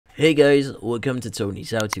Hey guys, welcome to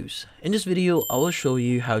Tony's How To's. In this video, I will show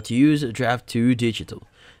you how to use draft2digital.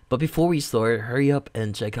 But before we start, hurry up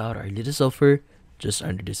and check out our little software just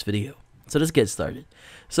under this video. So let's get started.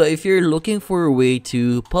 So if you're looking for a way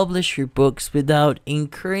to publish your books without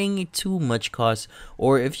incurring too much cost,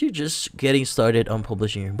 or if you're just getting started on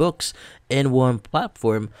publishing your books in one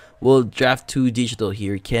platform, well, draft2digital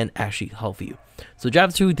here can actually help you. So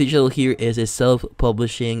draft2digital here is a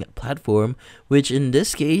self-publishing platform, which in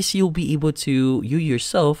this case, you'll be able to, you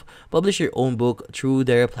yourself, publish your own book through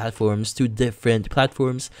their platforms to different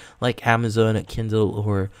platforms like Amazon, Kindle,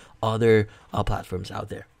 or other platforms out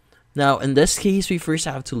there. Now, in this case, we first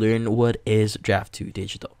have to learn what is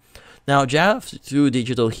draft2digital. Now,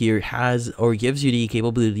 draft2digital here has or gives you the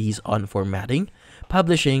capabilities on formatting,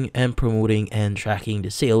 publishing, and promoting and tracking the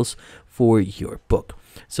sales for your book.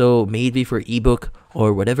 So maybe for ebook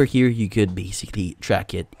or whatever here, you could basically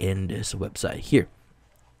track it in this website here.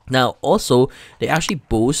 Now, also, they actually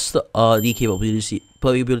boast the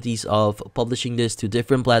capabilities of publishing this to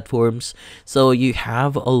different platforms. So you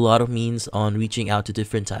have a lot of means on reaching out to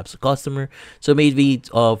different types of customer. So maybe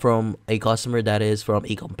from a customer that is from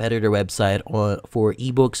a competitor website or for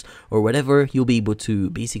ebooks or whatever, you'll be able to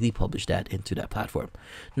basically publish that into that platform.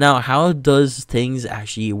 Now, how does things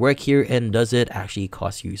actually work here, and does it actually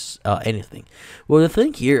cost you anything? Well, the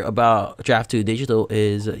thing here about draft2digital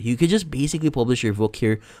is you could just basically publish your book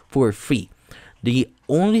here for free. The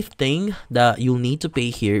only thing that you'll need to pay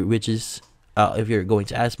here, which is if you're going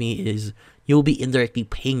to ask me, is you'll be indirectly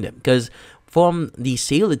paying them, because from the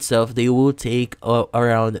sale itself, they will take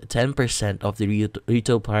around 10% of the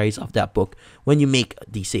retail price of that book when you make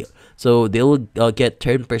the sale. So they'll get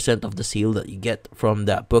 10% of the sale that you get from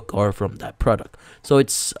that book or from that product. So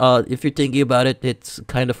it's if you're thinking about it, it's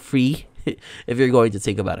kind of free if you're going to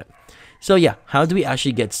think about it. So yeah, how do we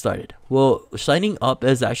actually get started? Well, signing up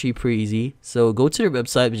is actually pretty easy. So go to their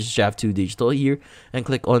website, which is draft2digital here, and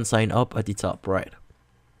click on sign up at the top right.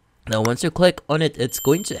 Now, once you click on it, it's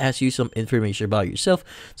going to ask you some information about yourself.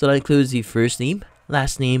 So that includes the first name,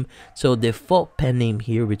 last name, so default pen name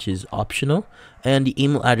here, which is optional, and the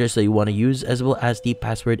email address that you want to use, as well as the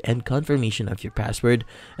password and confirmation of your password.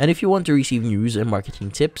 And if you want to receive news and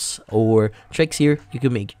marketing tips or tricks here, you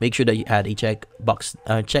can make sure that you add a check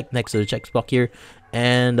next to the check box here,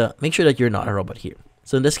 and make sure that you're not a robot here.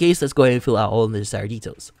 So in this case, let's go ahead and fill out all the necessary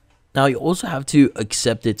details. Now, you also have to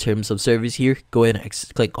accept the terms of service here. Go ahead and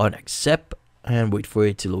click on accept and wait for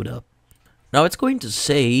it to load up. Now it's going to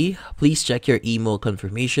say, please check your email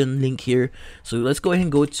confirmation link here. So let's go ahead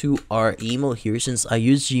and go to our email here. Since I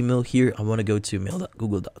use Gmail here, I want to go to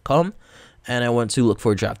mail.google.com, and I want to look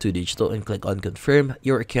for draft2digital and click on confirm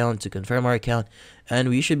your account to confirm our account, and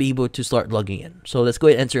we should be able to start logging in. So let's go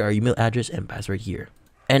ahead and enter our email address and password here.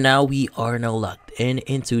 And now we are now logged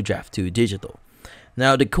into draft2digital.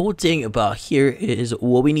 Now, the cool thing about here is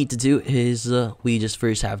what we need to do is we just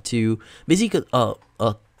first have to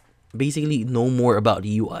basically know more about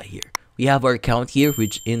the UI here. We have our account here,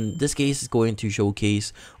 which in this case is going to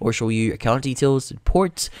showcase or show you your account details,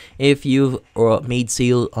 reports. If you've made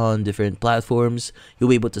sale on different platforms,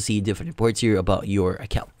 you'll be able to see different reports here about your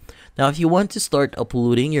account. Now, if you want to start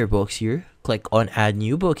uploading your books here, click on add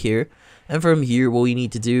new book here. And from here, what we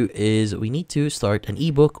need to do is we need to start an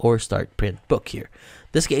ebook or start print book here.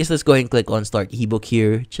 In this case, let's go ahead and click on start ebook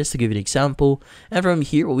here, just to give you an example. And from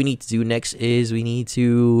here, what we need to do next is we need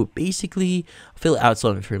to basically fill out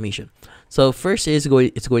some information. So first is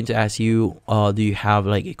it's going to ask you, do you have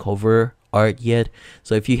like a cover art yet?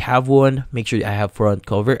 So if you have one, make sure I have front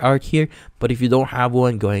cover art here. But if you don't have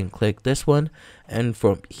one, go ahead and click this one. And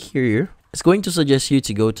from here, it's going to suggest you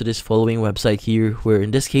to go to this following website here, where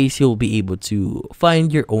in this case, you'll be able to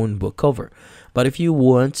find your own book cover. But if you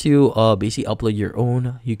want to basically upload your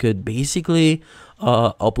own, you could basically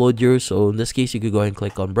upload yours. So in this case, you could go ahead and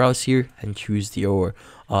click on browse here and choose your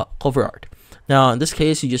cover art. Now, in this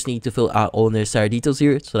case, you just need to fill out all necessary details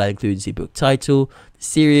here. So that includes the book title, the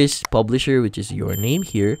series, publisher, which is your name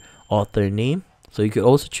here, author name. So you could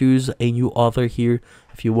also choose a new author here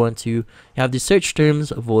if you want to. You have the search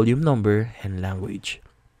terms, volume number, and language.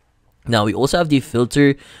 Now, we also have the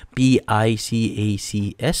filter,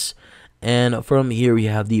 BICACS. And from here, we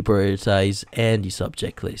have the prioritize and the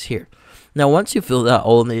subject list here. Now, once you fill out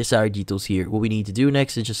all the necessary details here, what we need to do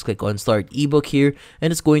next is just click on start ebook here,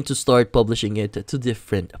 and it's going to start publishing it to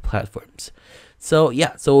different platforms. So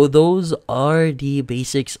yeah, so those are the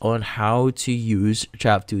basics on how to use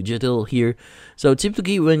draft2digital here. So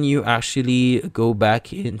typically when you actually go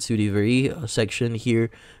back into the very section here,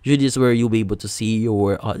 usually is where you'll be able to see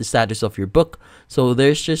your the status of your book. So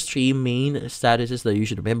there's just three main statuses that you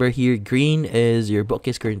should remember here. Green is your book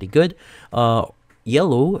is currently good.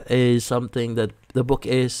 Yellow is something that the book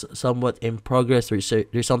is somewhat in progress.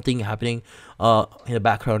 There's something happening in the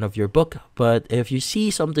background of your book. But if you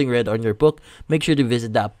see something red on your book, make sure to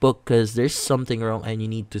visit that book because there's something wrong and you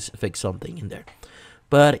need to fix something in there.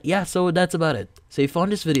 But yeah, so that's about it. So if you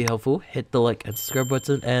found this video helpful, hit the like and subscribe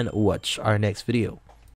button and watch our next video.